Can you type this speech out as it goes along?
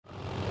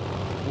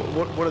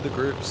What are the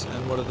groups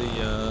and what are the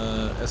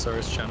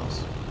SRS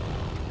channels?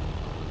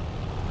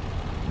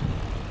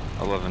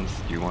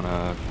 11th, do you want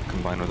to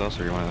combine with us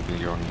or you want to be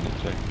your own unit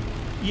today?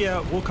 Yeah,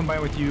 we'll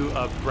combine with you.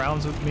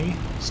 Brown's with me,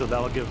 so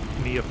that'll give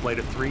me a flight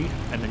of 3,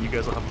 and then you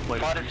guys will have a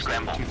flight of 3, so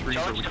 2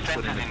 3s, or we can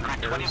split into 3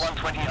 pairs.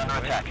 2120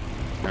 under attack.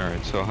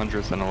 Alright, so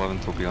 100th and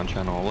 11th will be on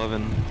channel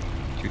 11,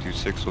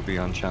 226 will be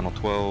on channel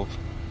 12.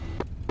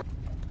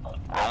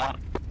 Rolling.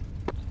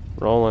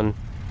 Rolling.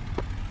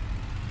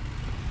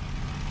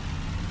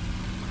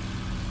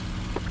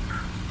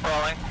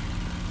 Rolling.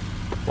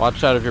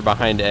 Watch out if you're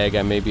behind Egg.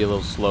 I may be a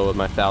little slow with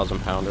my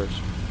 1,000-pounders.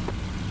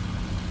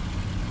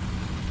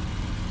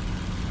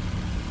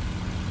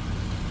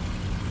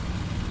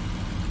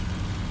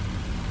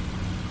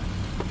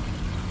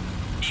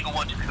 Eagle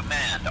 1 to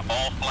command.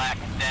 All flags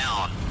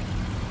down.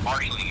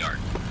 Marshal yard.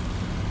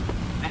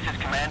 This is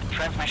command.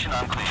 Transmission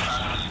unclear.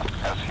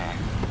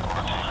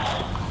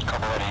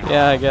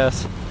 Yeah, I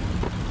guess.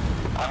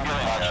 I'm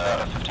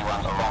getting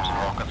 51 bombs and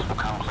rockets. We'll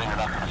come clean it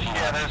up in a few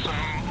minutes. Yeah, there's some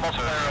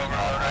multiplayer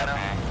overload right now.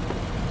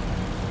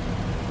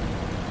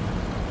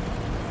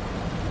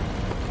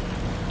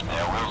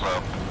 Yeah, wheels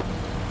up.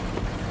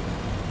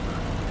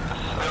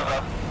 Wheels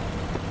up.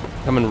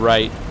 Coming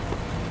right.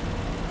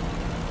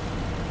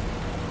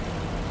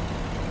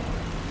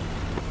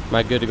 Am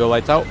I good to go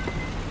lights out?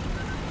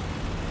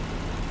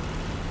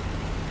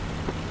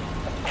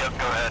 Yep,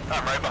 go ahead.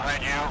 I'm right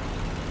behind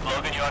you.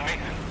 Logan, you on me?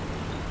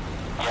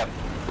 Yep.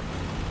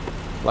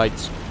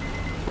 Lights.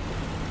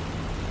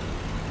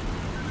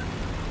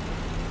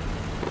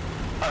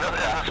 Is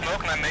the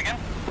smoke and I'm Megan?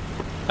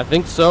 I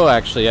think so,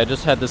 actually. I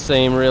just had the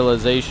same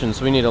realization,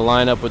 so we need to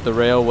line up with the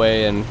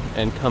railway and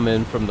come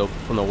in from the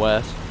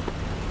west.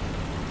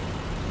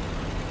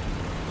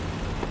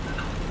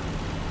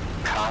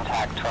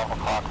 Contact 12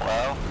 o'clock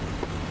low.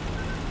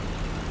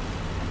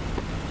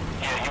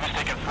 Yeah, he was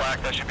taking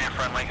flak. That should be a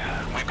friendly.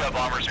 We've got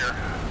bombers here.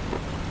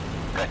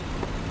 Good.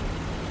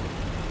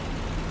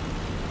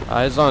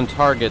 Eyes on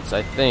targets,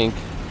 I think.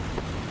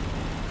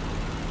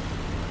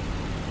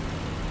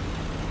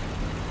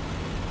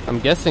 I'm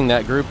guessing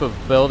that group of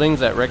buildings,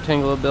 that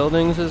rectangle of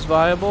buildings, is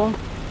viable?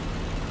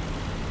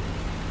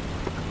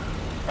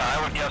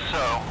 I would guess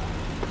so.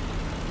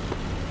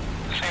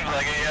 Seems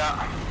like it,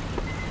 yeah.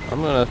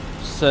 I'm gonna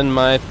send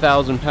my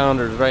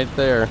 1,000-pounders right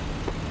there.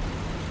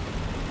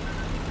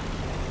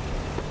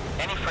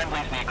 Any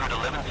friendlies near grid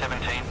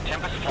 1117?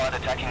 Tempest flight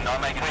attacking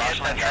non-Megan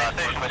Marshall and Yard.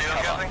 Request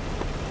cover.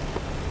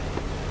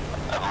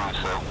 I believe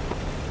so.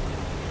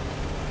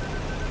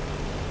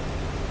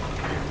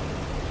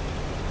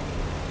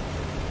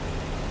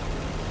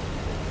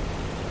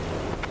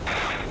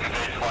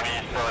 Stage 20,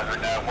 still at her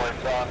nav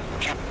lights on.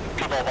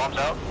 Keep all bombs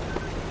out.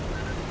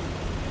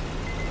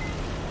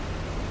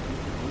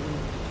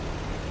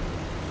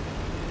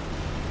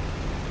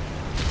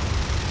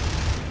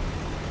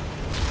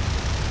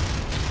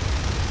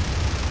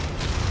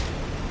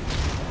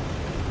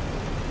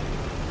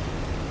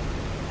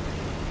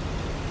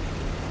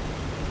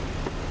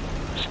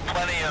 There's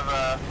plenty of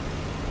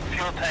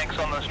fuel tanks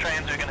on those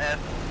trains we can hit.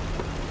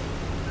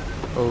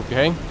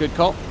 Okay, good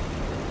call.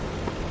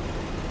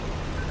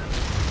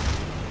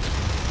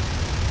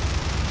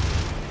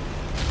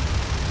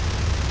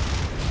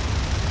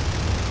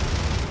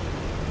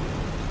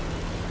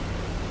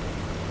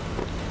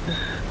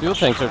 Fuel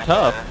tanks are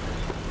tough.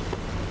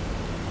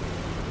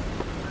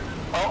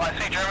 Oh, I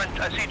see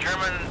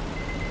German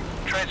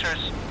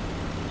tracers.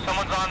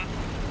 Someone's on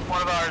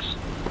one of ours.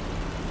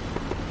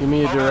 Give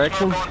me a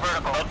direction. Smoke going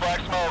vertical. Black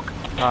smoke.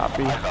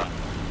 Copy.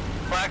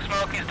 Black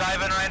smoke, he's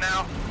diving right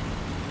now.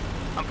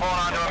 I'm pulling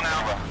onto him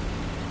now.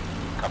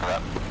 Copy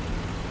that.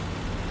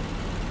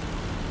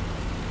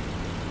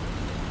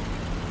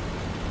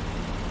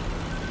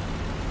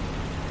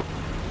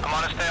 I'm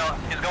on his tail.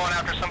 He's going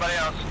after somebody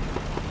else.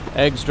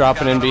 Eggs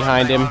dropping in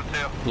behind him.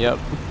 Yep.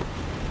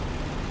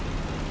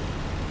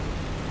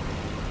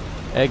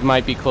 Egg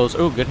might be close.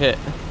 Oh, good hit.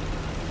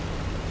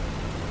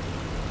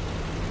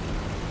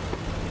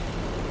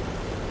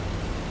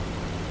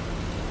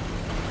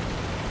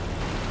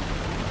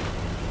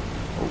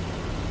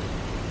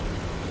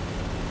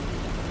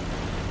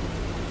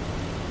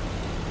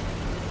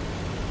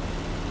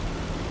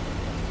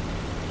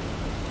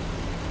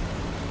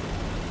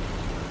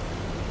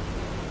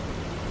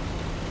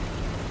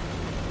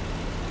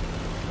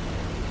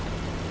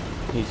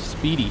 He's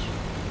speedy.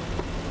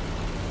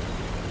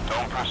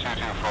 Don't pursue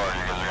too far,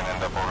 you guys are going to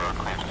end up over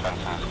cleat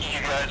defenses.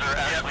 You guys are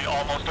actually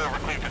almost over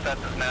cleat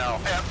defenses now.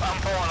 Yep, I'm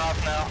pulling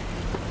off now.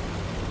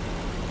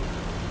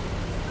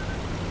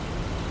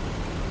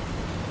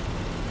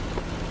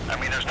 I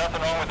mean, there's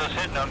nothing wrong with us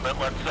hitting them, but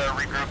let's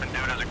regroup and do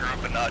it as a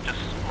group and not just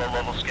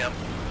low-level skim.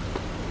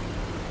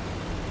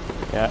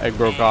 Yeah, Egg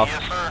broke off.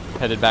 Yes, sir.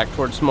 Headed back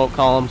towards smoke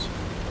columns.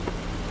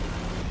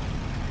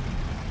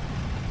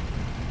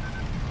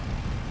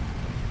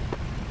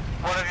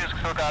 One of you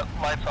still got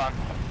lights on.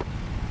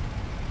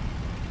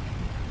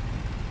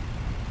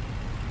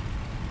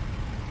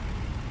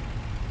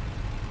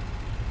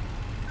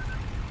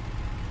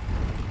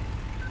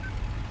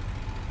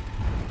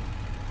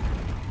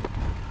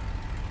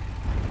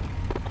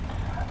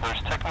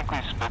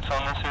 quickly spits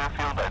on this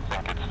airfield, I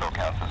think it still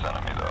counts as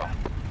enemy though.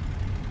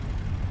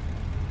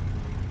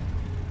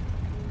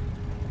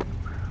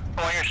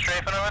 Pulling your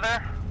strafing over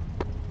there?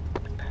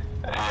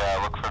 Yeah,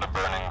 look for the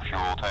burning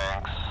fuel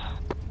tanks.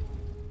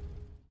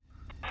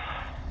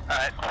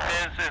 Alright,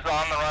 Diz is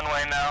on the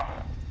runway now.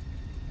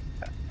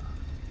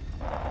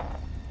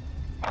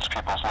 Most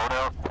people's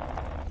loadout.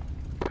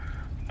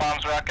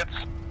 Bombs, rockets.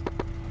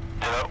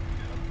 Ditto.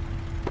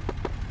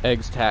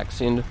 Eggs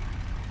taxiing.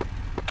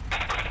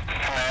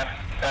 Command,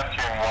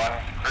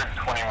 F-1, group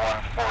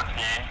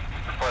 2114,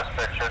 request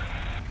picture.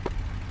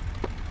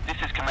 This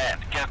is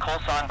command. Get a call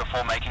sign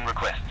before making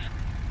requests.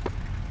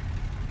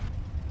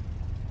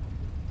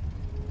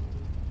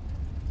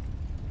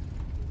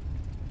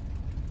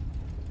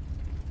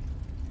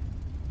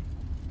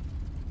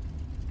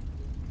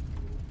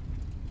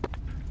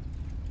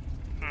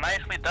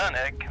 Nicely done,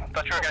 Egg. I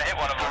thought you were gonna hit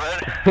one of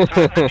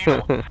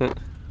them.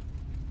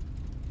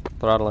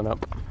 Throttling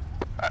up.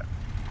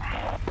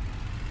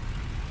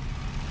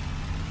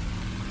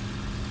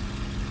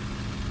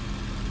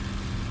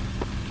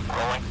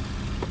 Rolling.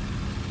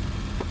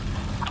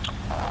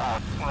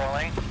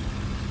 Rolling.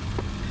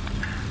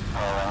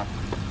 Rolling.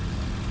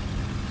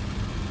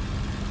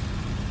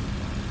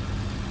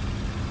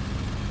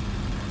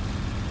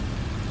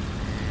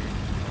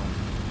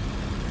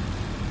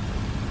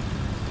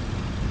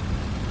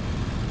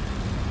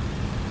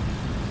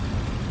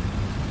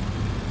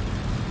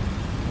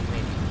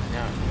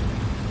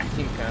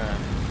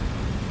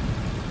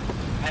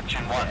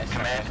 Neptune 1,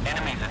 command,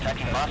 enemies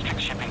attacking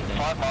Maastricht shipping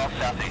 5 miles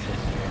southeast.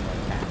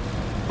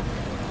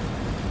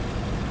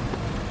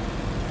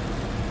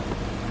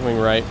 Going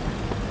right.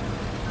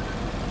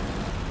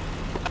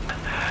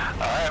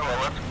 Alright,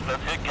 well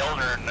let's hit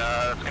Geldern.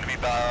 It's gonna be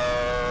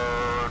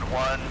about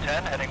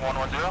 110, heading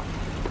 110.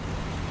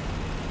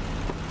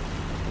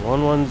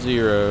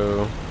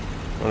 110.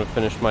 I'm gonna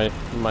finish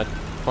my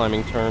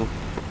climbing turn.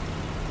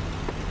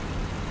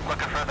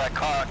 Looking for that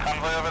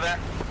convoy over there?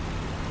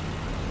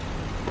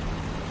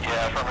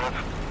 Yeah,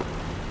 affirmative.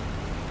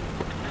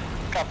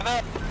 Copy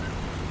that.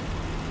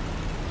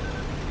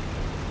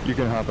 You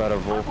can hop out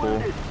of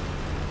vocal.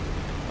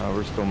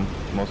 We're still,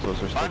 most of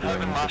us are still doing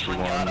Unhoven marshalling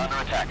yard 51s.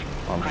 under attack.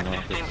 Bombs Grid and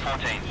rockets.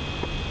 1514.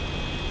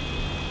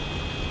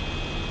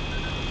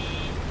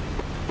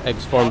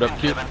 Eggs formed up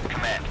cute. 7,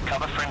 command,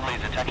 cover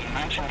friendlies attacking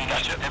München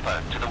munitions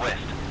depot to the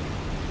west.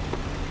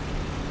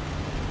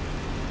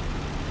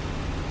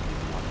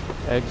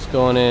 Eggs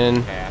going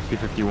in.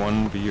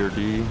 P-51, B or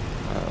D,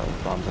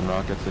 bombs and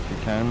rockets if you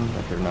can.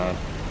 If you're not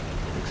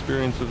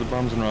experienced with the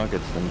bombs and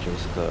rockets, then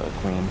just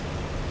Queen.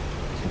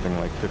 Something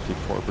like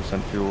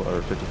 54% fuel,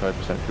 or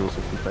 55% fuel, 65%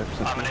 I'm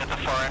fuel. gonna hit the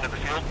far end of the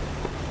field.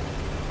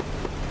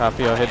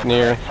 Copy, I'll hit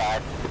near.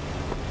 I'm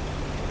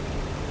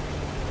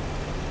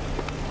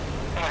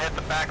gonna hit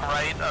the back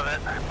right of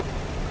it.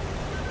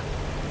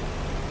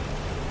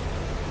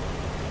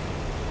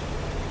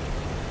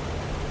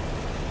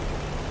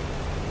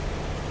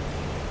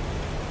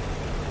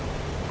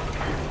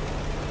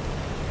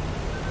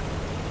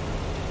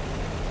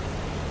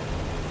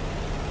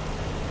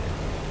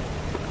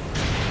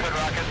 Good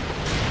rocket.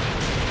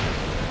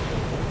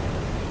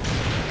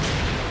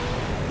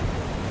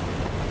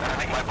 I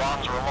think my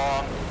bombs were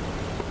long.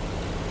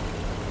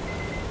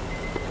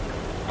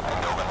 I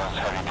know that was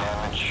heavy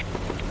damage.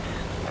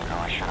 Maybe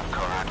we should have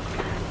covered.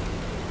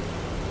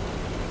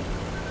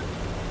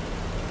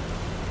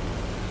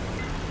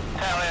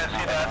 Tally, I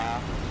see that.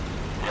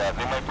 Yeah,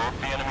 they might both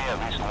be enemy, at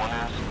least one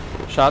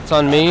is. Shots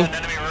on me. An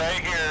enemy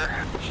right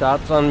here.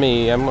 Shots on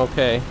me. I'm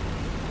okay.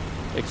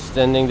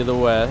 Extending to the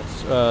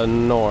west,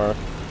 north.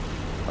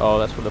 Oh,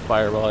 that's where the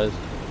fireball is.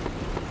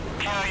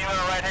 Q, you in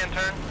a right-hand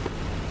turn?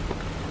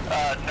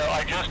 No,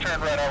 I just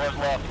turned right, I was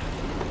left.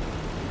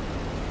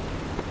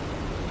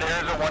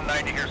 There's a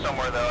 190 here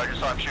somewhere though, I just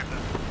saw him shooting.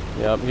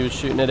 Yep, he was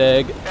shooting at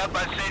egg. Yep,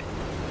 I see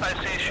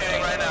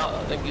shooting right now.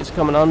 I think he's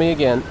coming on me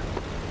again.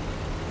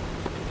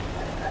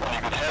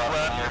 Any good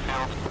spots in your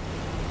field?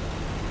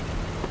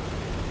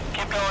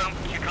 Keep going,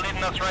 you're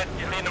leading us right,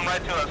 you're leading them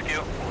right to us,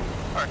 Q.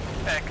 Or,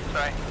 Egg,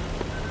 sorry.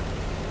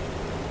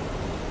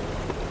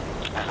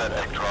 Is that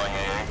Egg drawing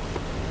AA?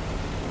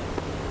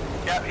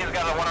 Yep, he's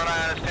got a 109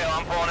 on his tail,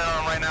 I'm pulling in on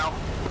him right now.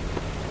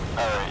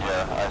 Alright,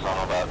 yeah, eyes on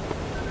all that.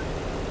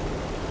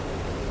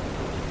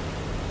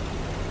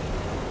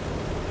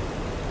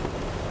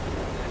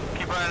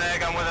 Keep running,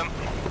 Egg, I'm with him.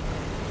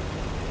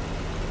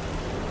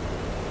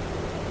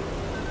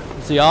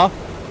 Is he off?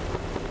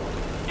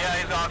 Yeah,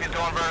 he's off, he's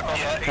going vertical.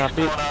 Yeah, he's Copy.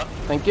 going up.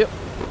 Thank you.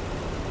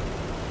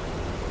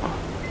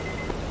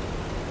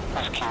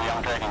 That's Q,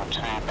 I'm dragging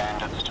 2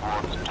 bandits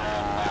towards Dern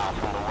now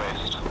from the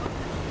west.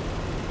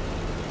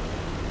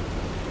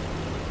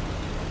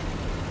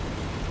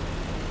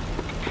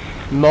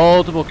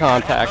 Multiple On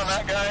contacts.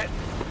 that guy.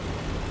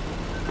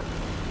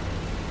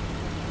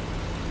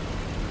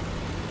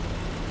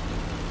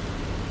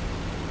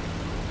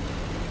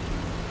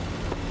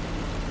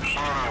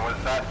 Was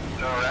that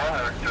Duran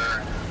or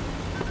Dern?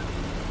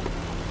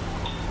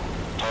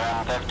 Dern,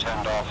 they've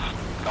turned off.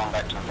 Gone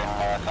back to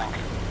Venlo, I think.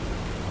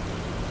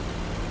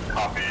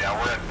 Copy, yeah,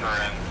 we're at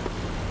Turin.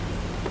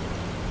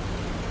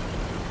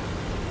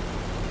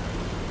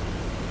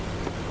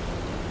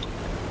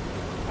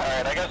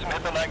 Alright, I got some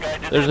hits on that guy.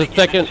 There's a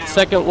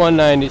second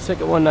 190,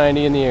 second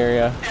 190 in the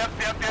area. Yep.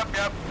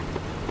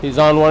 He's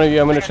on one of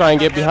you. I'm going to try and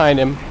get behind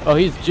him. Oh,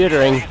 he's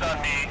jittering. He's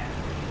on me.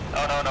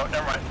 Oh, no,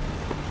 never mind.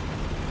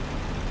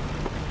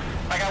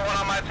 I got one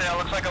on my tail.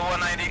 Looks like a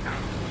 190.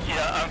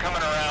 Yeah, I'm coming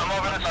around. I'm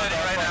over the city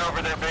right now,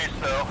 over their base,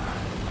 though.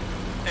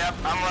 Yep,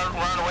 I'm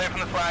running away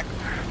from the flak.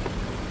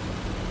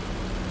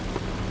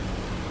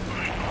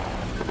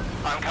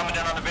 I'm coming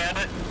in on the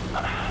bandit.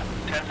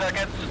 10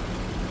 seconds.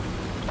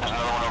 There's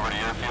another one over the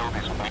airfield.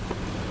 He's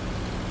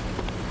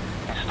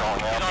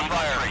stalling out. He's on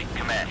fire.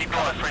 Command. Keep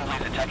going.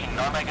 Friendlies attacking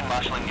Nijmegen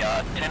Marshalling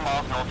Yard, 10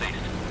 miles northeast.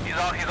 He's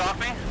off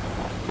me?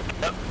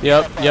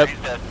 Yep. He's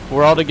dead.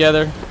 We're all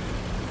together.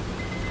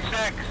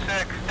 Sick.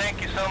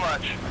 Thank you so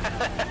much.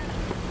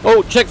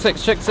 Oh, check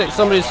six.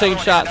 Somebody's taking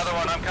shots. Another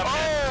one. I'm coming in.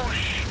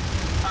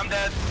 I'm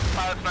dead.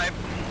 Pilot snipe.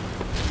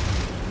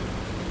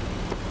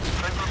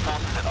 Friendly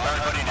forces at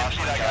Nijmegen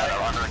Marshalling Yard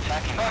are under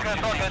attacking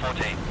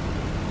 1514.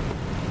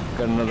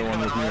 Got another one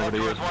with me over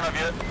here. One of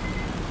you.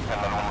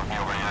 Another one with me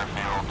over the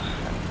airfield.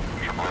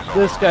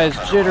 This guy's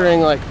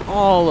jittering like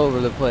all over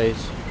the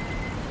place.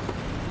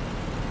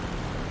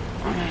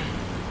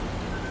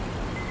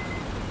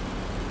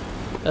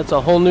 That's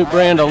a whole new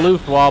brand of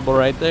loop wobble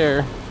right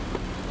there.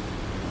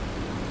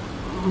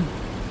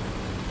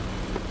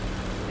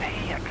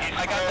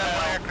 I got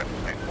that fire.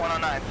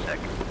 109, sick.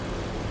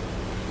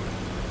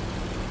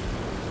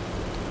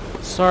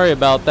 Sorry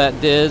about that,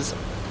 Diz.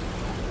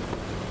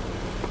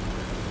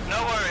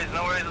 No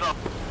worries at all.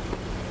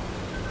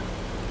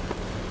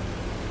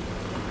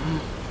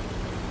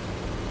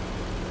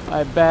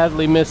 I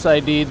badly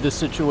mis-ID'd the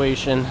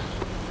situation. It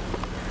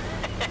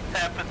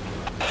happened.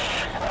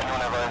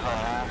 Anyone have eyes on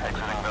you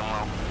exiting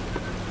Venlo?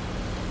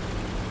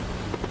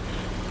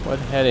 What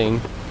heading?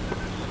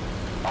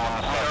 On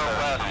the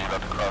southwest, so you're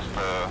about to cross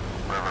the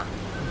river.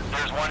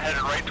 There's one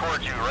headed right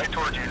towards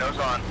you, nose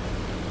on.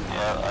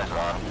 Yeah, eyes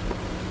on.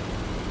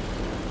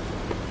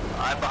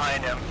 I'm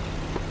behind him.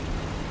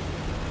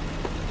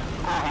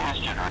 Oh, he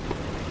is jittering.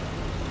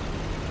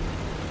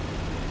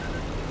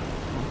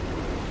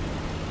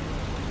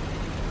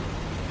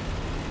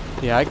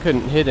 Yeah, I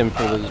couldn't hit him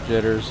for those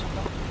jitters.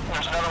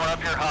 There's another one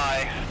up here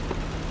high.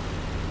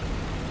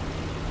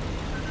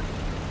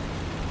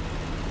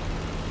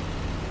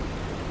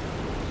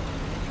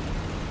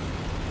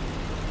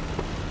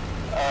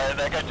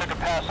 That guy took a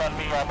pass on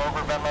me. I'm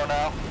over Venlo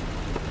now.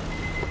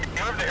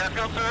 You have the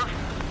airfield, serve?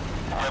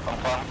 Yep, I'm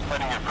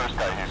fighting your first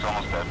guy. He's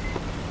almost dead.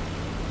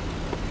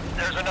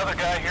 There's another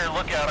guy here.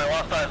 Look out. I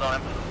lost eyes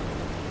on him.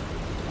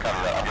 Copy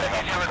that.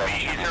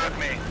 He's here with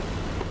me.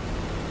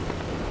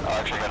 I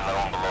actually got another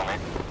one below me,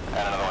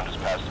 and another one just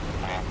passed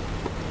me.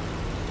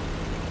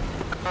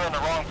 You're in the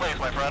wrong place,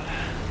 my friend.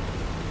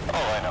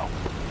 Oh, I know.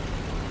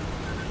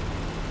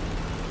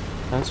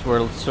 That's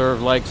where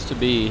Serve likes to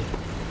be.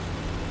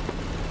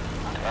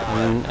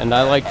 And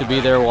I like to be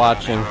there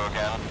watching. My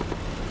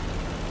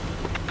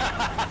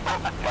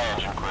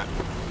engine quit.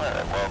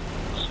 Alright, well,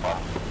 it's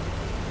fun.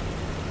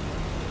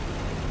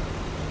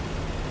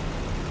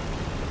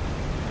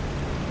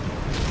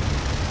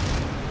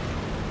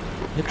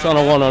 Hits on a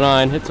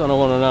 109, I just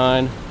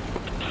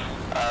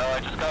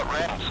got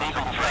ran.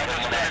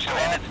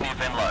 It's near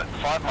Venlo,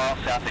 5 miles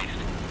southeast.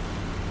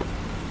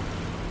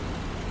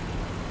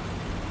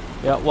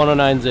 Yeah,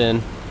 109's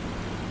in.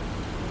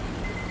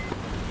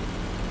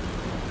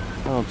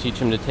 I'll teach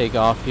him to take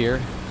off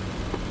here.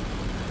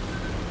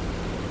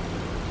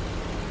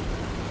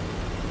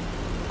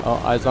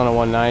 Oh, eyes on a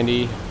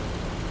 190.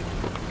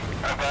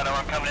 I've got him.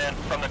 I'm coming in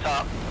from the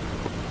top.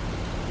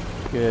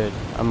 Good.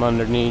 I'm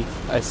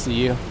underneath. I see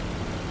you.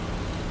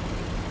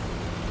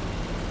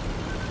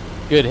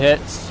 Good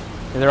hits.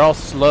 They're all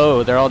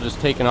slow. They're all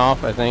just taking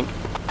off, I think.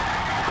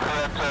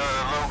 That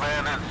low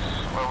bandits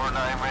over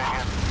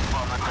Nijmegen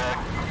on the deck.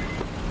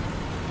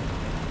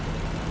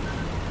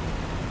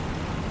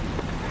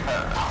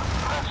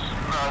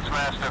 That's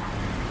massive.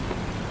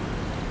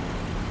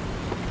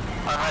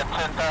 I'm at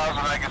 10,000.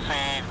 I can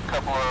see a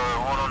couple of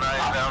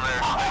 109s down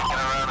there snaking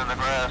around in the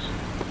grass.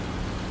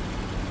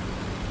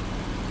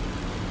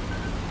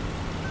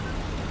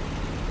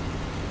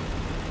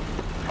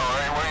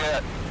 Alright, where you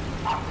at?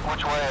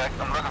 Which way?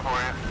 I'm looking for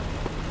you.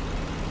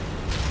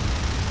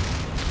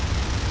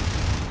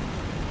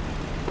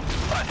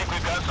 I think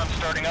we've got some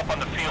starting up on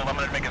the field. I'm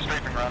going to make a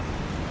strafing run.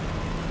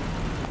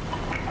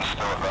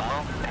 Still at Venlo?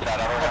 Is that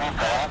already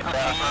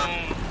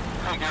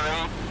figure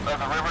 8 of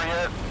the river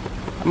yet?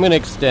 I'm going to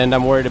extend.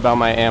 I'm worried about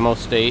my ammo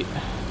state.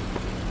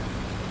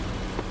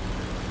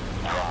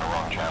 You're on the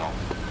wrong channel.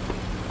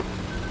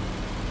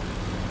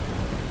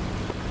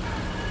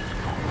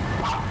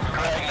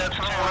 Correct, that's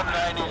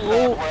 190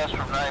 southwest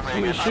from Nijmegen.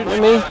 Somebody's shooting at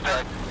me.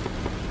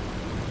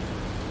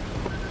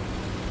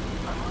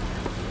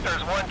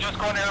 There's one just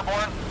going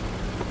airborne.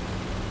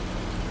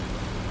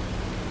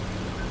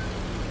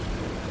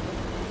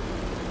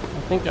 I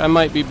think I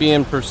might be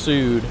being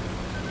pursued.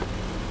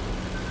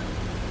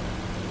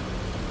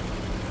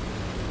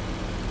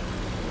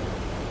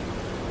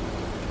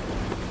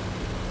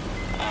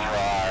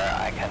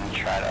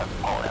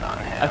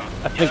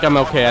 think I'm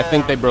okay. I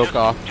think they broke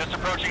off. Just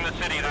approaching the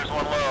city, there's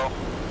one low.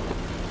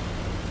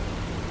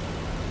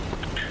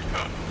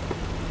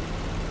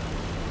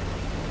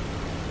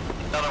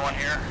 Another one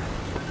here.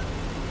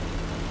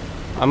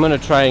 I'm gonna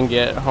try and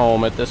get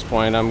home at this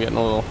point. I'm getting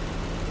a little...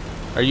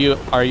 Are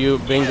you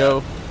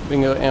bingo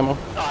ammo?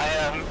 I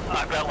am.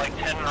 I've got like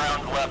 10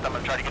 rounds left. I'm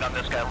gonna try to get on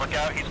this guy. Look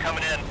out, he's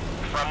coming in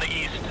from the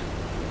east.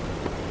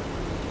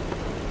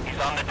 He's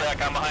on the deck,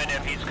 I'm behind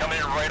him. He's coming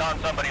in right on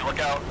somebody, look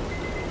out.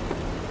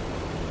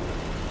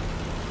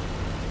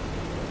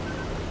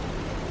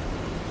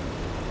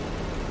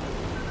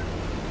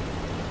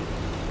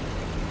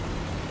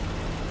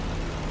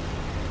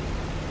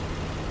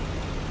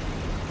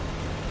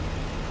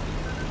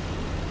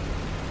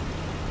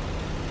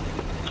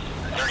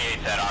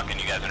 Can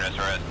you guys address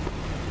SRS?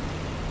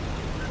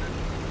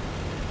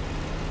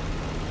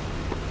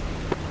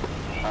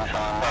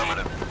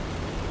 Affirmative.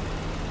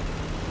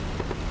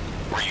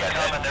 Where you guys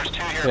coming? There's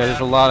two here. Yeah, there's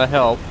a lot of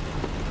help.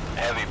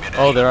 Heavy munitions.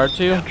 Oh, there are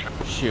two?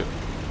 Shoot.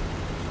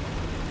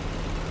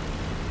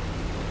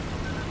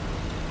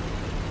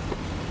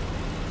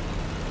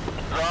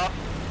 Off.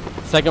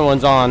 Second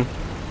one's on.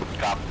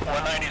 Cop.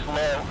 190's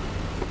low.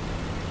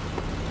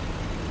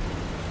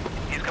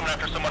 He's coming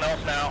after someone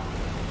else now.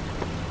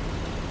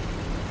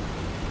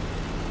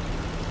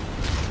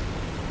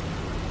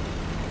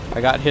 I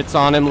got hits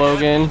on him,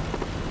 Logan.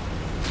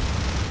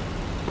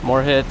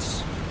 More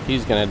hits.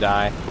 He's gonna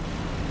die.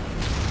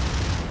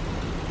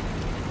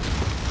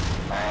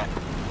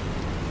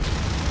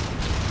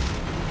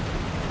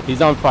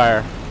 He's on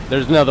fire.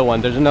 There's another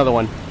one. There's another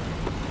one.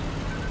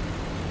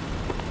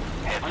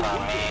 Hits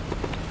on me.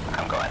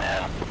 I'm going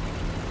in.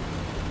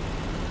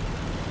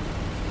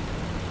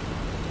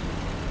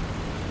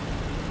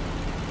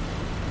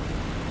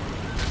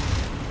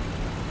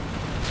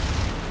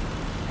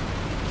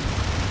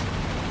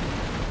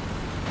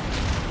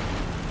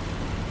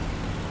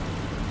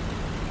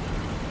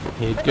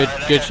 Hey,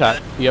 good shot.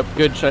 Yep,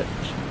 good shot.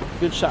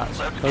 Good shots.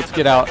 Let's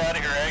get out.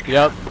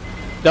 Yep.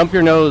 Dump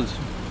your nose.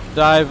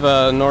 Dive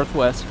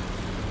northwest.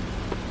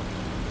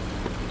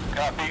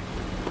 Copy.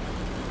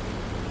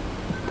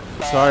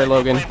 Sorry,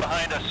 Logan.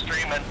 Behind us,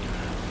 streaming.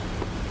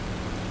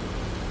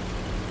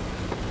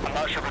 I'm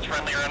not sure if it's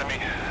friendly or enemy.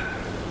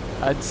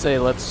 I'd say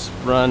let's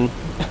run.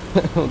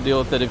 We'll deal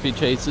with it if he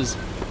chases.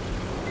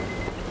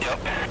 Yep.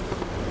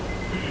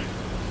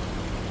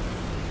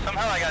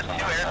 Somehow I got 2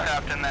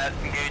 aircraft in that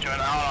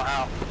engagement. I don't know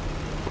how.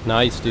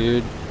 Nice,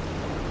 dude.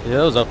 Yeah,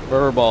 that was a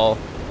fur ball.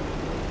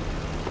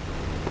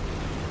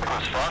 It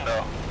was fun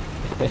though.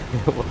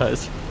 It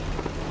was.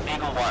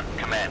 Eagle 1,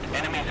 command.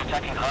 Enemies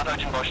attacking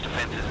Hardogenbosch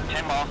defenses,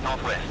 10 miles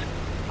northwest.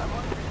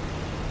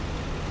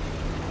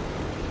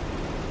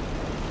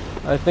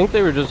 I think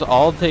they were just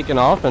all taking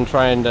off and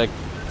trying to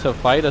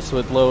fight us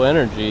with low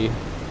energy.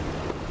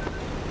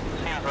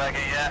 Seems like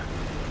it, yeah.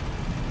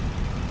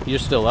 You're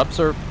still up,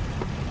 sir?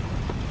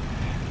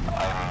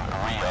 I'm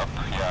re-up,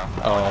 yeah.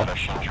 Oh. I had a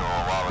Shinjo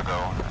a while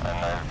ago, and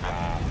I've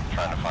been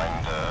trying to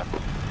find,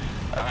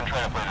 I've been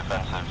trying to play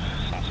defensive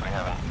since we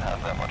haven't had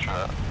that much of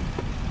that.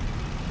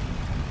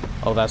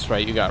 Oh, that's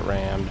right, you got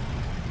rammed.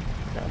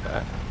 Got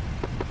that.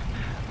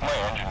 My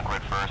engine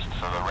quit first,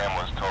 so the ram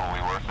was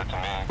totally worth it to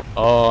me.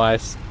 Oh,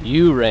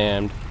 you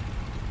rammed.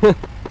 No,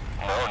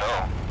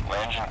 my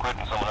engine quit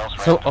and someone else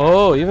rammed. So,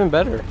 oh, even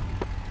better.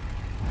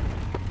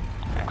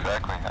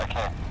 Exactly, I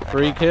can't.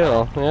 Free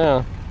kill,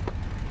 yeah.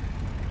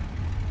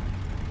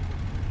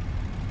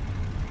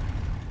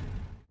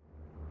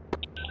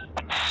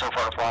 So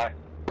far to fly.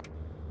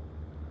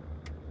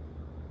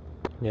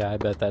 Yeah, I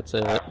bet that's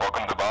it.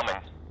 Welcome to bombing.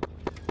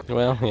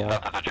 Well, yeah.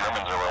 Not that the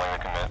Germans are willing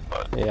to commit,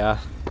 but... Yeah.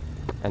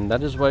 And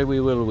that is why we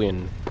will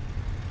win.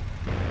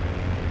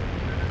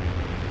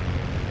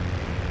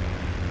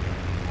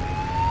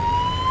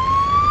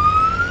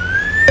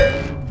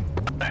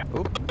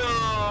 Oop.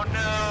 Oh,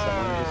 no!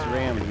 Someone just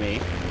rammed me.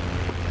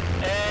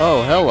 Hey.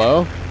 Oh,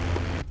 hello.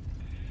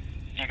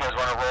 If you guys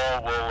want to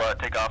roll, we'll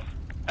take off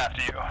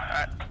after you.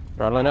 Alright.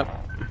 Throttling up.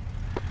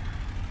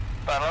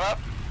 Battle up.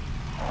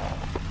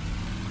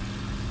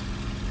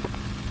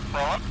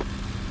 Roll up.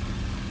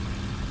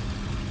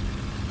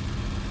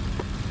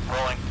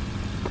 Rolling.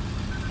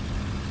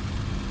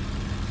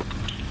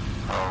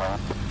 Rolling.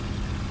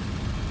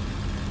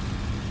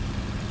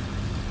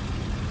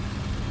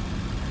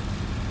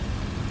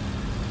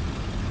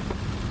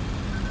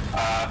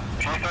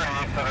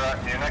 P-38 to the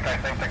Munich. I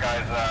think the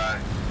guy's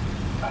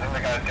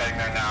getting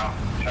there now.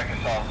 Check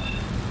yourselves.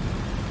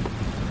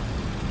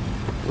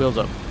 Wheels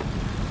up.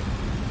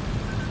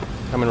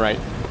 Coming right.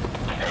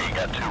 Hey, you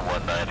got 2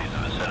 190s in the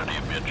vicinity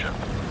of Mitcham.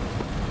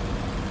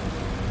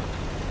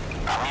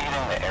 Are we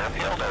hitting the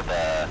airfield or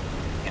the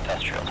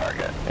industrial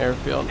target?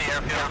 Airfield. The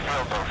airfield.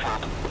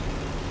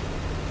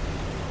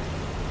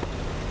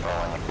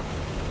 Rolling.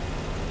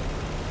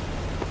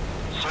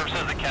 Serve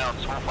says it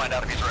counts. We'll find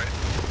out if he's right.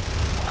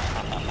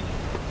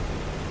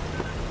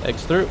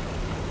 Eggs through.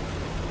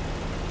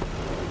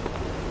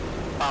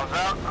 Bombs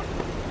out.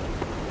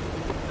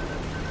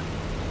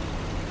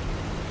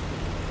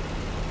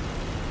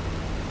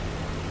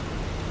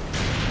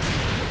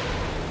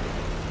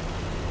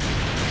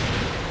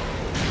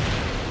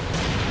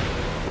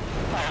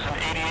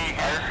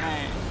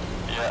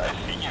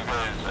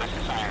 I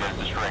see some of you guys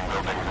destroying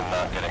buildings and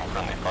not getting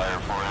friendly fire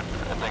for it.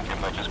 I think it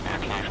might just be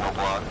occasional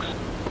blocks.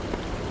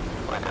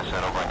 Like I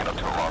said, I'll bring it up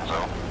to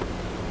Alonzo.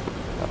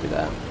 Copy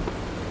that.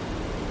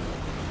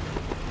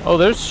 Oh,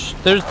 there's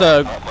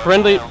the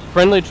friendly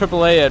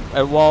AAA at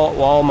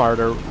Walmart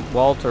or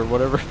Walt or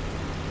whatever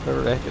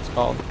the heck it's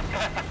called.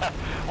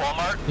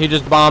 Walmart? He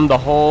just bombed the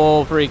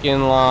whole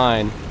freaking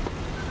line.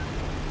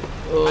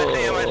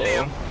 I see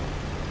him.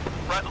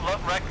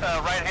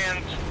 Right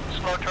hand,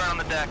 slow turn on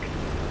the deck.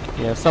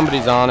 Yeah,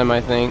 somebody's on him,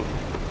 I think.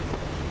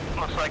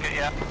 Looks like it,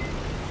 yeah.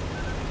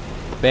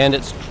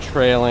 Bandit's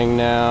trailing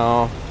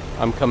now.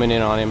 I'm coming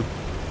in on him.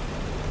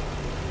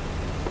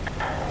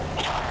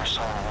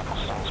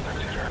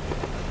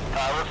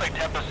 Looks like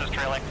Tempest is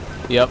trailing.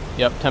 Yep,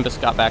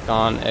 Tempest got back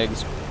on.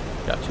 Eggs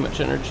got too much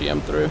energy,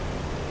 I'm through.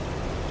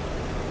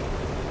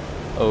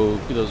 Oh,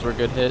 those were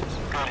good hits.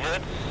 Good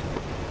hits.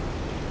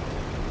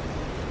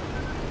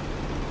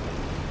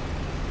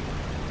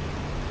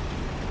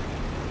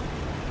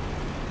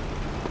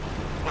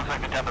 Looks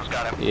like the Tempest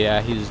got him.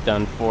 Yeah, he's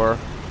done for.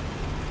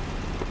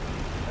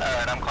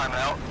 Alright, I'm climbing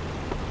out.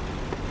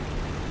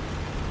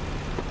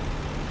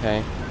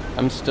 Okay,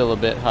 I'm still a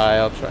bit high.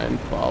 I'll try and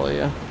follow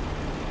you.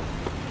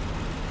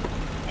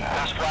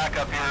 There's flak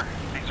up here.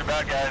 These are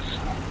bad guys.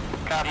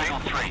 Copy. Eagle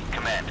 3,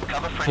 command.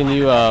 Cover for Can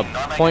you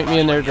point me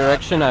in their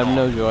direction? I have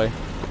no joy.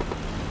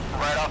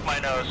 Right off my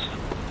nose.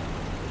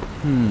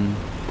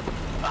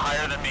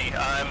 Higher than me.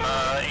 I'm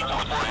Angel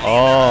 14.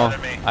 Oh, Higher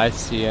than me. I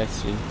see.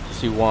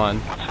 See one.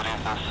 What city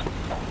is this?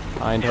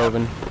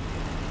 Eindhoven.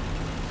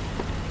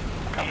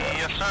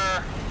 Yes,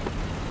 sir.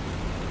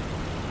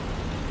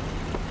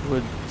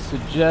 Would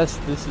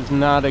suggest this is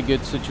not a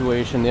good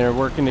situation. They're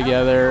working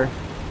together.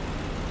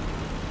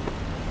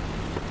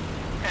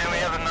 And we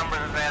have a numbers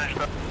advantage,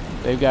 but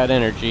They've got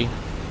energy.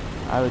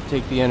 I would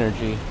take the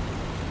energy.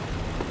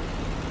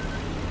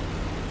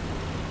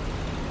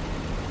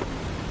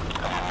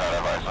 I did not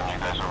have eyes on you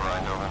guys over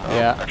Eindhoven.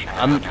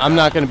 Yeah, I'm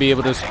not going to be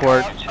able to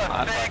support.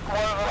 I think one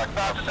of us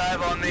about to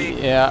dive on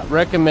me. Yeah,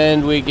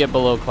 recommend we get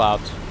below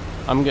clouds.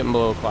 I'm getting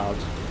below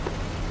clouds.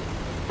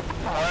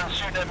 One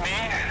shooting at me.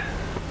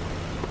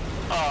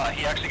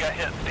 He actually got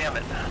hit. Damn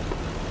it.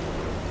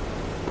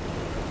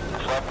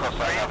 Are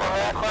you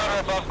below cloud or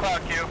above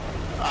cloud, Q?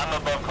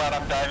 I'm above cloud.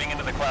 I'm diving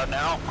into the cloud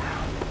now.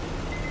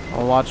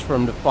 I'll watch for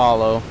them to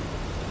follow.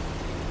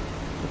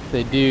 If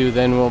they do,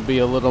 then we'll be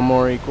a little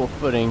more equal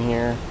footing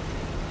here.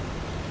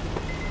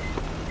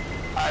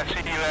 I see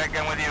you, Egg.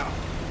 I'm with you.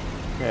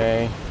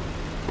 Okay.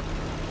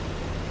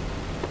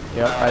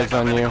 Yep, eyes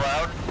on you.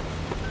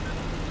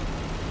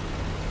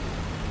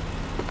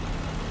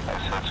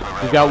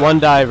 We've got one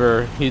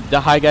diver. The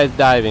high guy's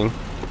diving.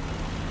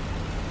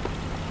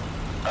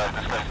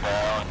 This guy's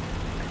down.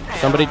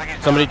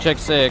 Somebody check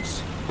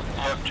 6.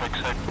 Yep, check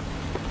 6.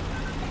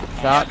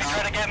 Shots. He's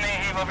trying to get me.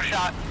 He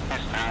overshot.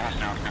 He's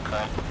through. Good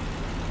climb.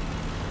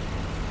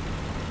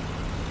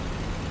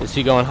 Is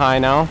he going high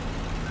now?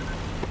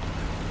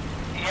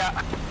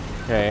 Yeah.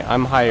 Okay,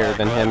 I'm higher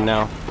than him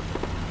now.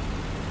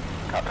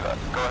 Copy that.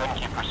 Go ahead and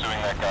keep pursuing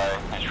that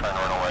guy. He's trying to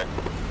run away.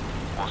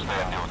 We'll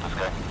stay and deal with this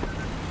guy.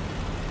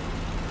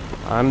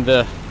 I'm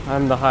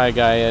the high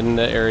guy in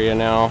the area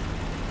now.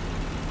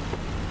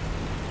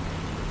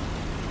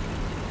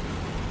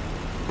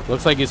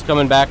 Looks like he's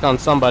coming back on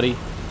somebody.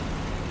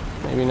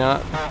 Maybe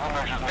not.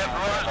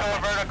 Balloon's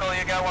going vertical.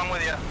 You got one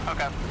with you.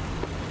 Okay.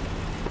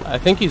 I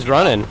think he's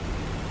running.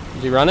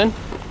 Is he running?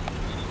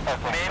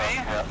 Maybe.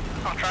 Yeah.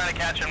 I'm trying to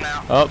catch him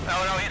now. Oh.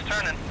 Oh no, he's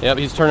turning. Yep,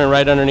 he's turning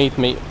right underneath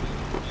me.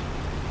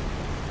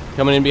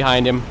 Coming in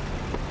behind him.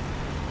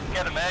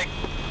 Get him, Meg.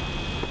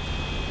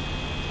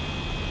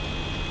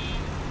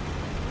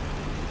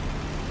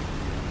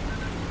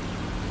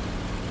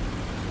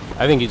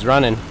 I think he's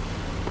running.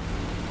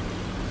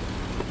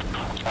 I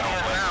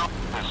don't blame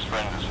him. His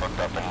friend is fucked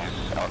up and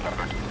he's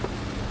outnumbered.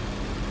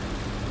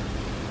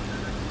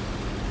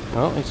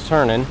 Oh, he's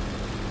turning.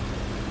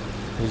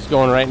 He's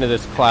going right into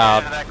this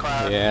cloud. Into that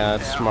cloud. Yeah,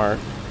 that's smart.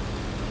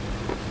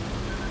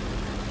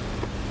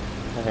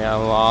 Okay, I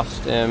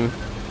lost him.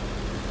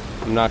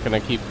 I'm not gonna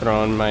keep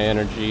throwing my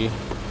energy.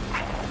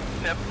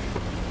 Yep.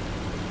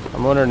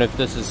 I'm wondering if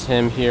this is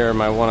him here,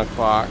 my 1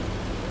 o'clock.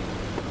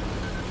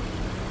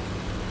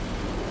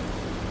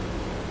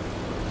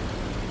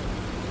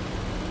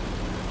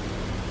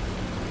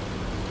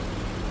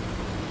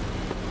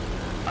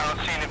 I don't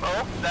see him.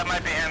 Oh, that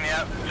might be him,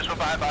 yeah. Just went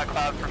by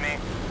cloud for me.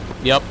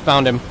 Yep,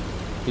 found him.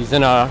 He's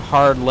in a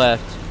hard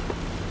left.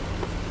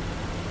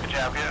 Good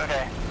job, good.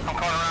 Okay. I'm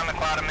coming around the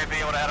cloud and may be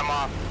able to head him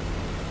off.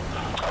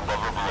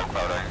 Above or below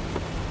cloud,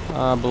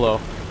 eh? Below.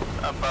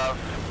 Above.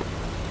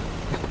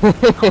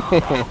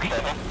 Okay.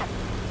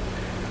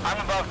 I'm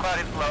above cloud,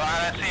 he's below.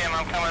 I see him.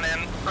 I'm coming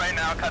in right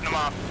now, cutting him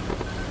off.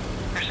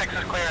 Your 6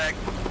 is clear, Egg.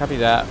 Copy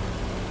that.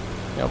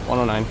 Yep,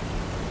 109.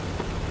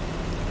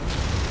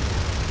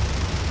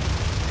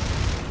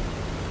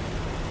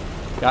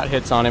 Got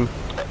hits on him.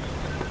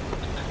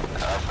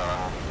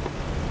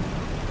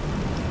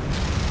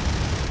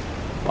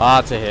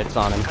 Lots of hits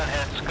on him. Good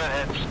hits, good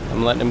hits.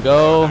 I'm letting him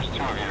go. There's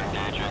 2 of you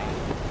engaging.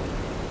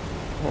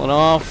 Pulling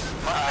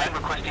off. I'm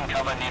requesting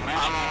cover near Moose.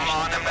 I'm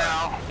on him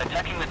now.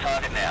 Attacking the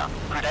target now.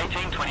 Grid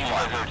 1821. You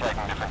guys are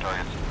attacking different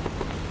targets.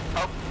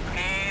 Oh,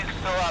 he's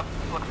still up.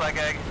 Looks like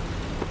Egg.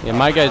 Yeah,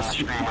 my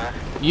guys.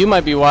 You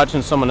might be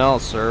watching someone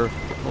else, sir.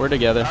 We're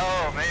together.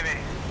 Oh, maybe.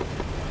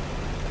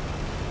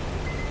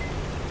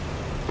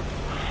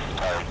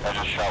 Alright, I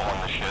just shot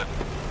one to shit.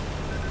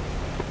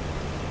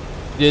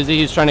 Dizzy,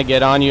 he's trying to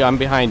get on you. I'm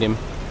behind him.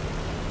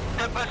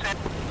 Good pussy.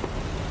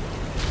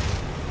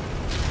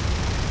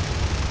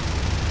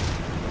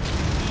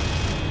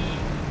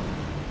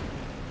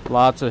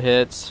 Lots of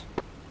hits.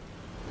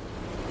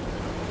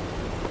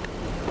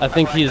 I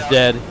think he's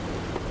dead.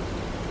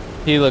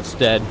 He looks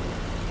dead.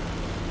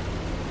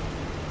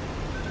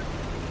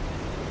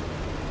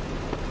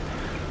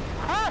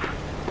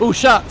 Ooh,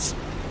 shots!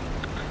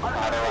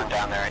 Another one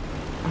down there.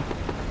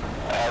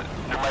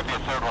 There might be a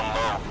third one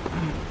low.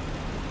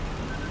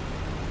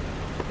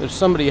 There's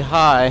somebody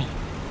high.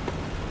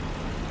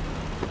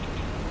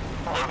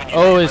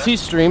 Oh, is he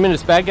streaming?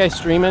 Is bad guy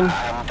streaming?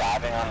 I'm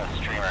diving on the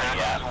streamer.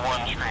 There's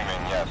one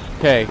streaming, yes.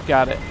 Okay,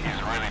 got it.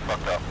 He's really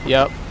fucked up.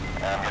 Yep.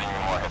 And I'm getting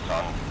even more hits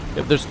on.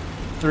 Yep, there's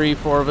 3,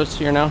 4 of us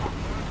here now.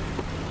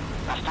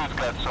 This dude's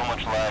got so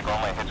much lag, all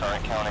my hits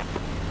aren't counting.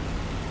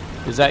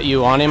 Is that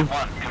you on him?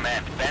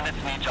 Command. Bandits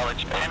need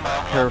knowledge.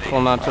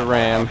 Careful not to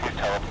ram. He's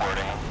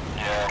teleporting.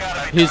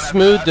 Yeah. He's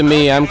smooth to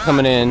me. I'm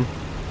coming in.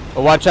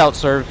 Oh, watch out,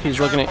 sir. He's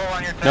looking at.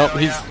 Nope.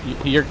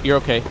 You're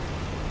okay.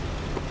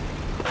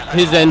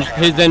 His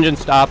engine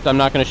stopped. I'm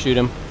not gonna shoot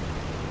him.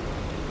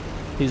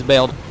 He's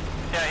bailed.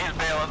 Yeah, he's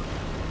bailing.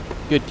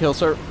 Good kill,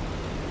 sir.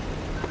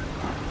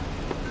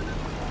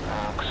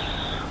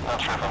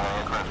 Not sure if I'm gonna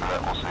get credit for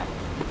that. We'll see.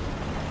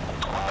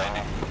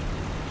 190.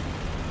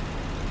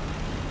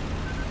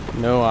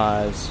 No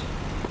eyes.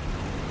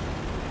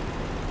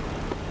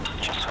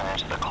 Just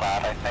finished the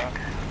cloud, I think.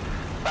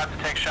 About to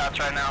take shots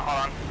right now.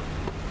 Hold on.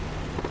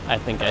 I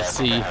think I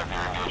see. I have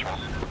your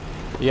engagements.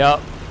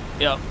 Yep.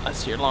 Yep. I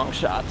see your long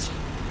shots.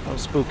 I'll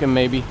spook him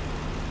maybe.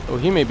 Oh,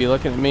 he may be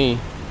looking at me.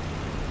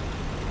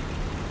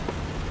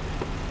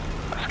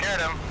 I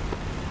scared him.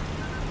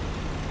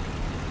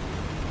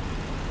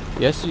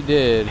 Yes, you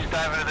did. He's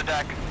diving to the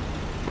deck.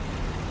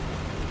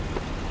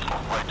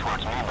 Right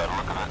towards me by the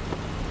look of it.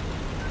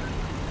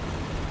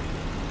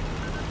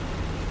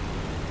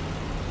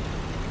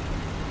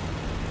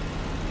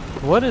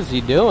 What is he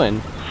doing?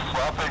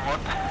 Flopping, what?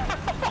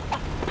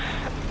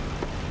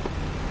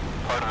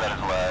 Part of that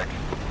is lag.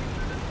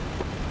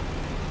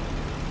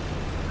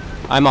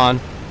 I'm on.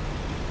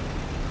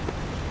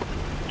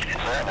 Is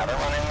there another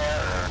one in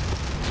there, or?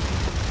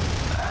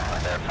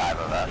 There are 5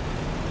 of us.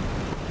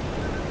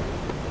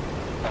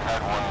 I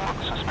had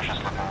one suspicious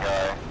looking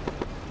guy.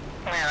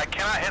 Man, I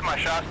cannot hit my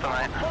shots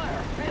tonight.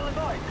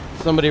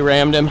 Somebody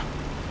rammed him.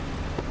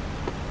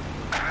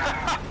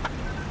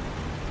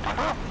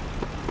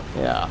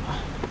 Yeah.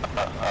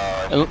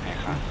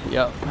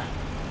 Yep.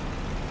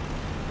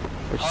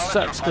 Which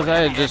sucks because I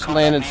had just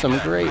landed some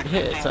great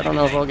hits. I don't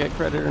know if I'll get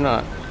credit or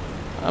not.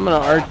 I'm gonna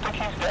I don't think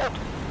he's dead.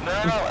 No,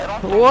 I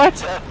don't think What?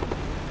 he's dead.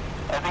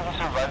 I think he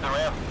survived the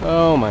ramp.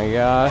 Oh my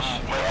gosh.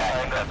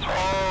 Yeah, that's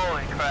right.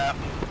 Holy crap.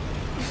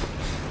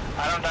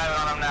 I'm diving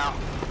on him now.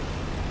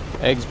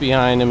 Egg's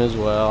behind him as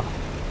well.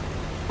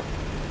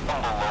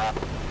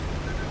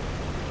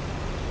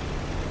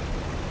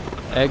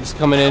 Egg's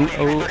coming in.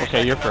 Oh,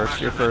 okay, you're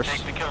first. You're first.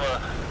 Take to kill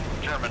a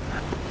German.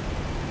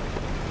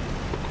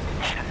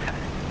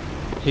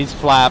 He's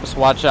flaps.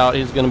 Watch out.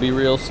 He's gonna be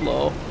real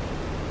slow.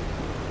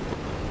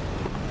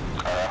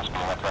 I'm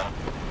speeding up then.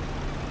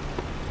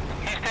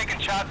 He's taking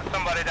shots at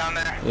somebody down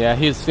there. Yeah,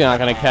 he's not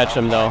gonna catch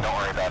him though. Don't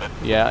worry about it.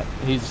 Yeah,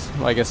 he's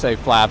like I say,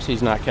 flaps.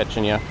 He's not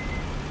catching you. I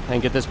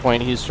think at this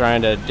point he's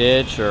trying to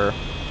ditch or.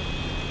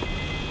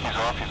 He's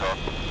off, he's off.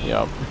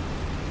 Yep.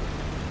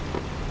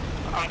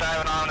 I'm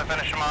diving on to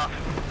finish him off.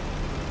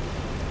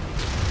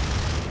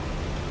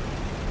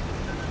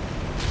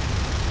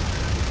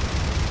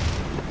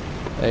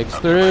 Egg's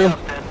through.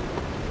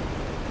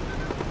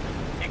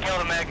 You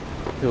killed him, Egg.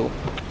 Cool.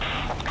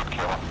 Good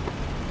kill.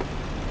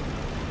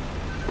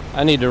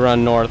 I need to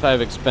run north.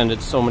 I've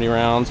expended so many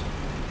rounds.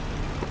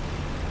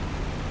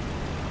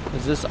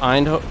 Is this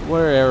Eindhoven?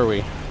 Where are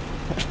we?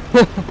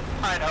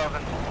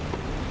 Eindhoven.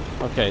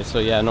 Okay, so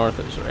yeah, north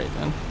is right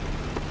then.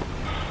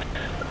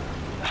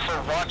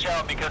 So watch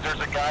out because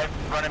there's a guy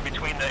running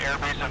between the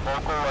airbase and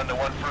Vocal and the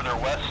one further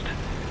west,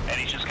 and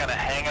he's just kind of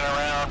hanging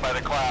around by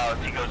the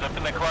clouds. He goes up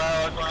in the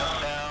clouds,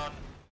 comes down.